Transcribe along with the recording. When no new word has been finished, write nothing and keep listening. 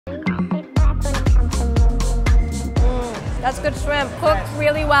That's good shrimp, cooked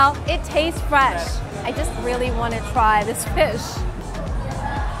really well. It tastes fresh. I just really want to try this fish.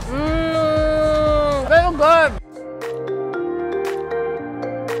 Mmm, very good.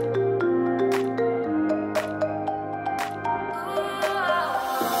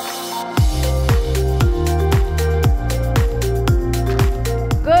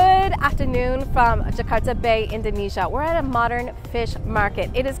 Afternoon from Jakarta Bay, Indonesia. We're at a modern fish market.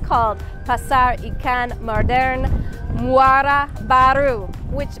 It is called Pasar Ikan Modern Muara Baru,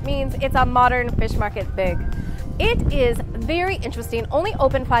 which means it's a modern fish market big. It is very interesting, only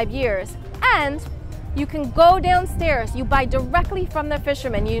open 5 years, and you can go downstairs, you buy directly from the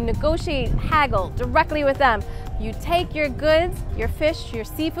fishermen, you negotiate haggle directly with them. You take your goods, your fish, your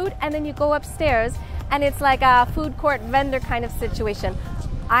seafood, and then you go upstairs, and it's like a food court vendor kind of situation.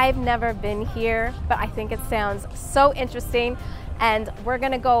 I've never been here, but I think it sounds so interesting, and we're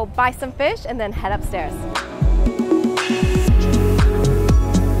gonna go buy some fish and then head upstairs.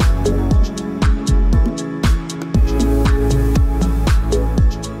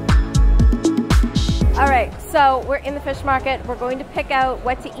 All right, so we're in the fish market. We're going to pick out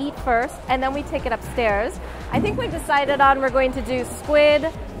what to eat first, and then we take it upstairs. I think we've decided on we're going to do squid,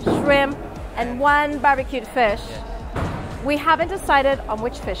 shrimp, and one barbecued fish. We haven't decided on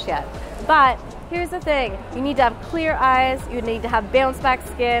which fish yet, but here's the thing. You need to have clear eyes, you need to have bounce back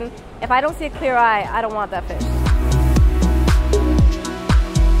skin. If I don't see a clear eye, I don't want that fish.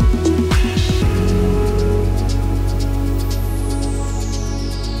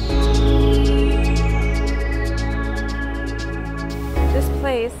 This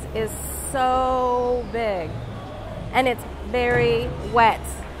place is so big, and it's very wet.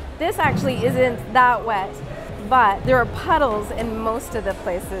 This actually isn't that wet, but there are puddles in most of the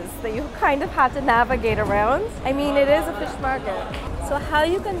places that you kind of have to navigate around. I mean, it is a fish market. So how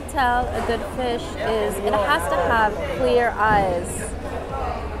you can tell a good fish is it has to have clear eyes.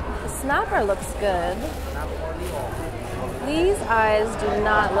 The snapper looks good. These eyes do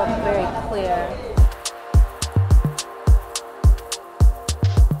not look very clear.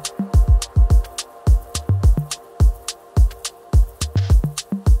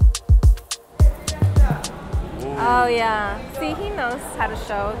 Oh yeah, see, he knows how to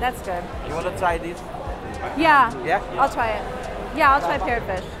show. That's good. You want to try this? Yeah. Yeah? I'll try it. Yeah, I'll try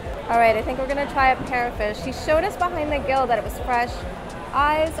parrotfish. All right, I think we're gonna try a parrotfish. He showed us behind the gill that it was fresh.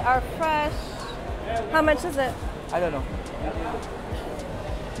 Eyes are fresh. How much is it? I don't know.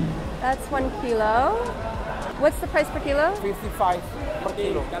 That's 1 kilo. What's the price per kilo? 55 per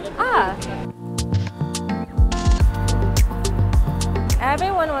kilo. Ah.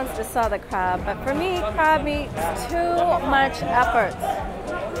 Everyone wants to sell the crab, but for me, crab meat is too much effort.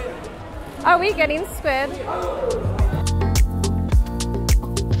 Are we getting squid?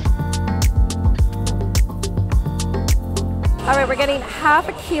 All right, we're getting half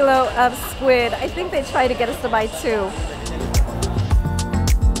a kilo of squid. I think they tried to get us to buy 2.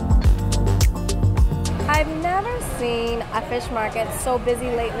 I've never seen a fish market so busy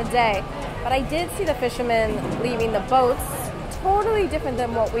late in the day, but I did see the fishermen leaving the boats. Totally different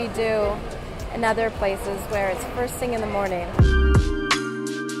than what we do in other places where it's first thing in the morning.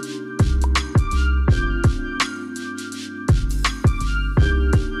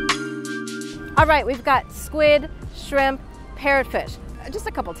 All right, we've got squid, shrimp, parrotfish. Just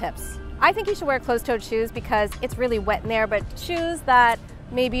a couple tips. I think you should wear closed-toed shoes because it's really wet in there, but shoes that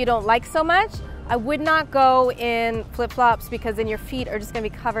maybe you don't like so much, I would not go in flip-flops because then your feet are just gonna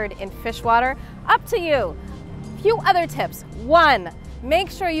be covered in fish water. Up to you. Few other tips. 1, make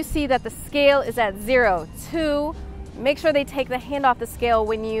sure you see that the scale is at 0. 2, make sure they take the hand off the scale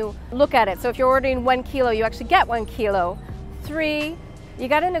when you look at it. So if you're ordering 1 kilo, you actually get 1 kilo. 3, you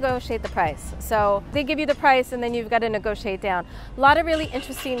got to negotiate the price. So they give you the price and then you've got to negotiate down. A lot of really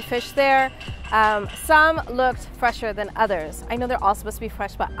interesting fish there. Some looked fresher than others. I know they're all supposed to be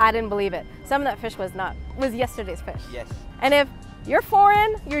fresh, but I didn't believe it. Some of that fish was not, was yesterday's fish. Yes. And if you're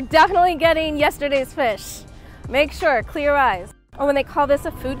foreign, you're definitely getting yesterday's fish. Make sure, clear eyes. Oh, and they call this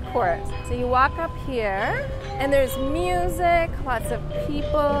a food court. So you walk up here and there's music, lots of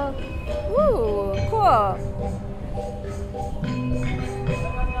people. Ooh, cool.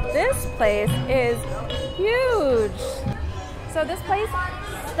 This place is huge. So this place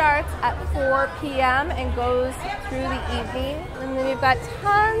starts at 4 p.m. and goes through the evening. And then you've got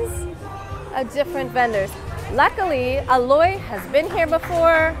tons of different vendors. Luckily, Aloy has been here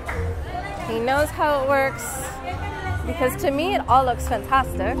before. He knows how it works. Because to me, it all looks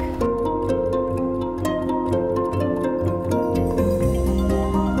fantastic.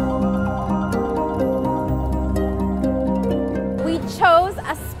 We chose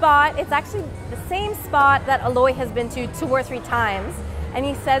a spot. It's actually the same spot that Aloy has been to 2 or 3 times, and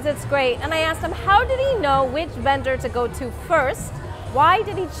he says it's great. And I asked him, how did he know which vendor to go to first? Why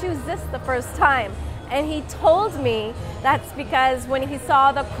did he choose this the first time? And he told me that's because when he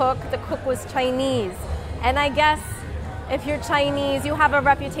saw the cook was Chinese. And I guess if you're Chinese, you have a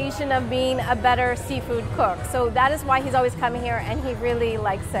reputation of being a better seafood cook. So that is why he's always coming here, and he really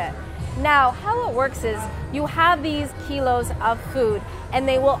likes it. Now, how it works is you have these kilos of food, and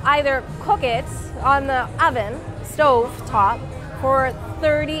they will either cook it on the oven, stove top, for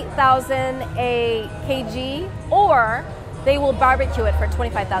 30,000 a kg, or they will barbecue it for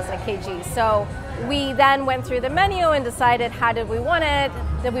 25,000 a kg. So we then went through the menu and decided how did we want it.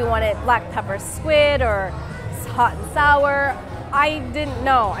 Did we want it black pepper squid or hot and sour? I didn't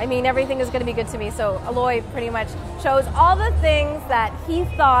know. I mean, everything is going to be good to me. So Aloy pretty much chose all the things that he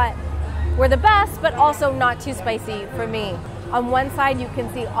thought were the best, but also not too spicy for me. On one side, you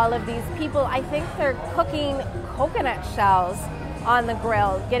can see all of these people. I think they're cooking coconut shells on the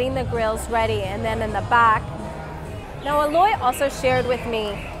grill, getting the grills ready. And then in the back, now Aloy also shared with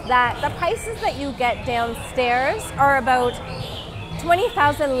me that the prices that you get downstairs are about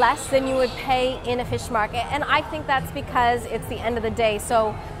 20,000 less than you would pay in a fish market. And I think that's because it's the end of the day.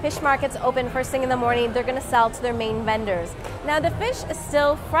 So fish markets open first thing in the morning. They're going to sell to their main vendors. Now the fish is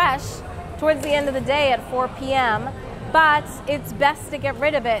still fresh towards the end of the day at 4 p.m., but it's best to get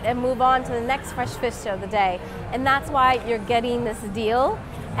rid of it and move on to the next fresh fish of the day. And that's why you're getting this deal,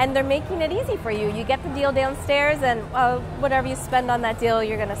 and they're making it easy for you. You get the deal downstairs, and whatever you spend on that deal,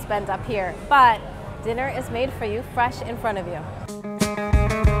 you're gonna spend up here. But dinner is made for you, fresh in front of you.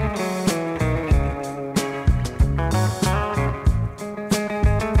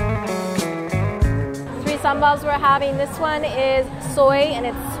 3 sambals we're having. This one is soy and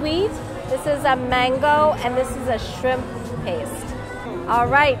it's sweet. This is a mango, and this is a shrimp paste. All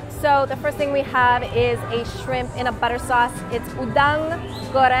right, so the first thing we have is a shrimp in a butter sauce. It's udang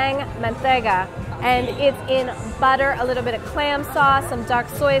goreng mentega, and it's in butter, a little bit of clam sauce, some dark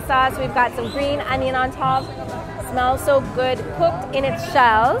soy sauce. We've got some green onion on top. Smells so good, cooked in its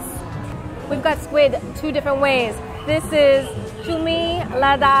shells. We've got squid 2 different ways. This is cumi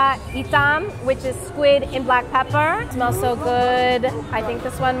lada hitam, which is squid in black pepper. It smells so good. I think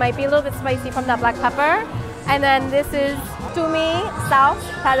this one might be a little bit spicy from that black pepper. And then this is cumi saus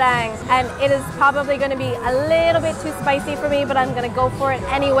padang, and it is probably going to be a little bit too spicy for me, but I'm going to go for it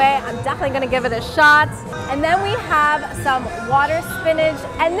anyway. I'm definitely going to give it a shot. And then we have some water spinach,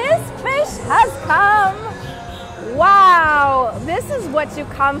 and this fish has come. Wow, this is what you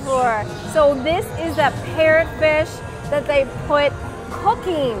come for. So this is a parrotfish that they put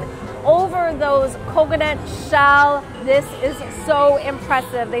cooking over those coconut shell. This is so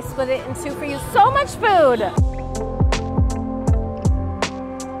impressive. They split it in 2 for you. So much food.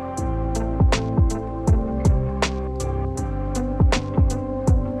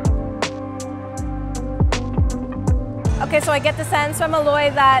 Okay, so I get the sense from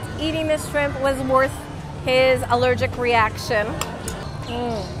Aloy that eating this shrimp was worth his allergic reaction.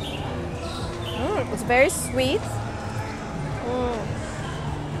 It's very sweet.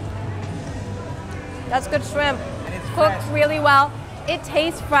 That's good shrimp. Cooked really well. It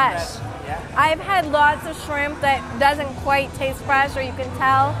tastes fresh. I've had lots of shrimp that doesn't quite taste fresh, or you can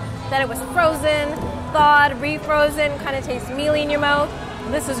tell that it was frozen, thawed, refrozen, kind of tastes mealy in your mouth.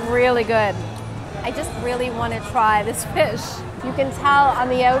 This is really good. I just really want to try this fish. You can tell on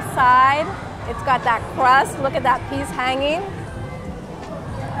the outside, it's got that crust. Look at that piece hanging.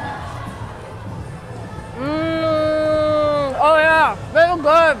 Oh yeah, very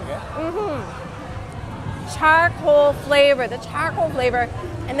good. Charcoal flavor, the charcoal flavor.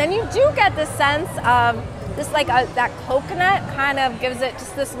 And then you do get the sense of just like that coconut kind of gives it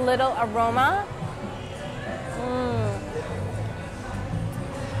just this little aroma.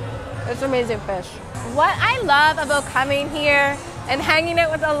 It's amazing fish. What I love about coming here and hanging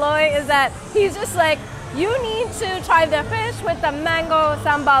out with Aloy is that he's just like, you need to try the fish with the mango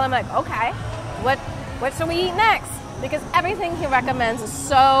sambal. I'm like, okay, what should we eat next? Because everything he recommends is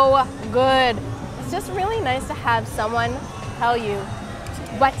so good. It's just really nice to have someone tell you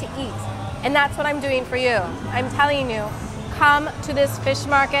what to eat. And that's what I'm doing for you. I'm telling you, come to this fish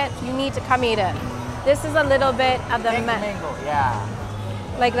market, you need to come eat it. This is a little bit of the mango, yeah.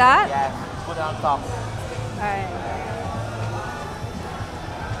 Like that? Yes, put on top. All right.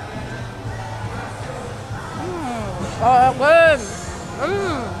 Oh, good.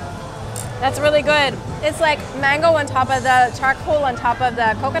 That's really good. It's like mango on top of the charcoal on top of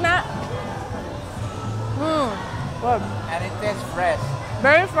the coconut. Good. And it tastes fresh.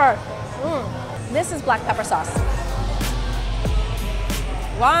 Very fresh. This is black pepper sauce.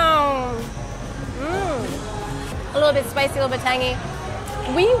 Wow. A little bit spicy, a little bit tangy.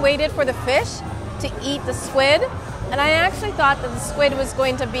 We waited for the fish to eat the squid, and I actually thought that the squid was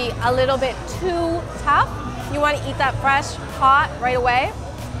going to be a little bit too tough. You want to eat that fresh, hot right away,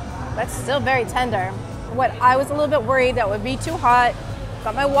 but still very tender. What I was a little bit worried that would be too hot.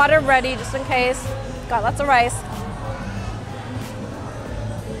 Got my water ready just in case. Got lots of rice.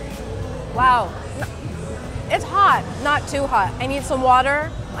 Wow. It's hot, not too hot. I need some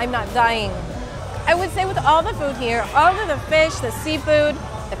water. I'm not dying. I would say with all the food here, all of the fish, the seafood,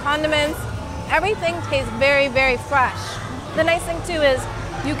 the condiments, everything tastes very, very fresh. The nice thing too is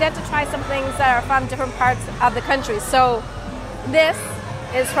you get to try some things that are from different parts of the country. So this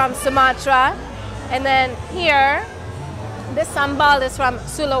is from Sumatra, and then here, this sambal is from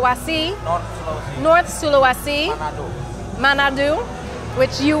Sulawesi, North Sulawesi, Manado,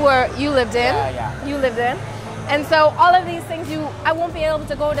 which you lived in. Yeah. You lived in. And so all of these things, I won't be able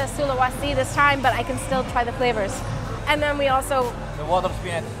to go to Sulawesi this time, but I can still try the flavors. And then we also... The water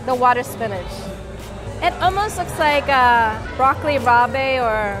spinach. The water spinach. It almost looks like broccoli rabe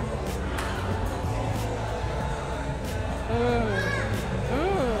or...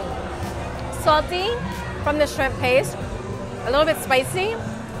 Salty from the shrimp paste. A little bit spicy.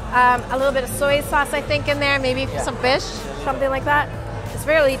 A little bit of soy sauce, I think, in there. Maybe some fish, something like that. It's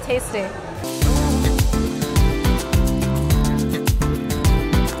really tasty.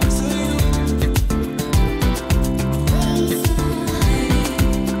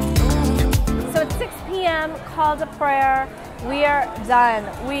 Call to prayer. We are done.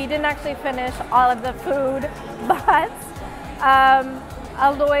 We didn't actually finish all of the food, but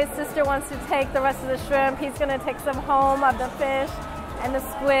Aloy's sister wants to take the rest of the shrimp. He's going to take some home of the fish and the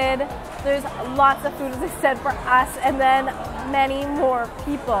squid. There's lots of food, as I said, for us, and then many more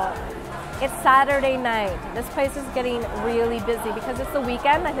people. It's Saturday night. This place is getting really busy because it's the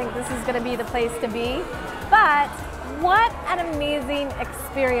weekend. I think this is going to be the place to be. But what an amazing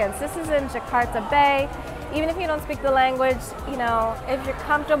experience. This is in Jakarta Bay. Even if you don't speak the language, you know, if you're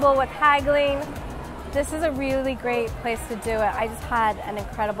comfortable with haggling, this is a really great place to do it. I just had an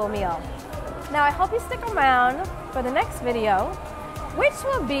incredible meal. Now I hope you stick around for the next video, which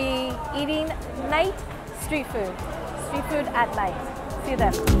will be eating night street food. Street food at night. See you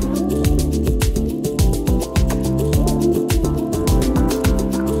then.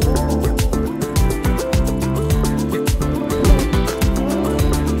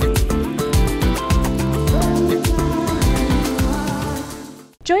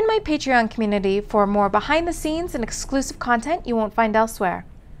 Join my Patreon community for more behind the scenes and exclusive content you won't find elsewhere.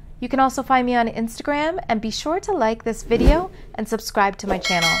 You can also find me on Instagram, and be sure to like this video and subscribe to my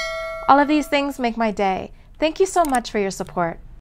channel. All of these things make my day. Thank you so much for your support.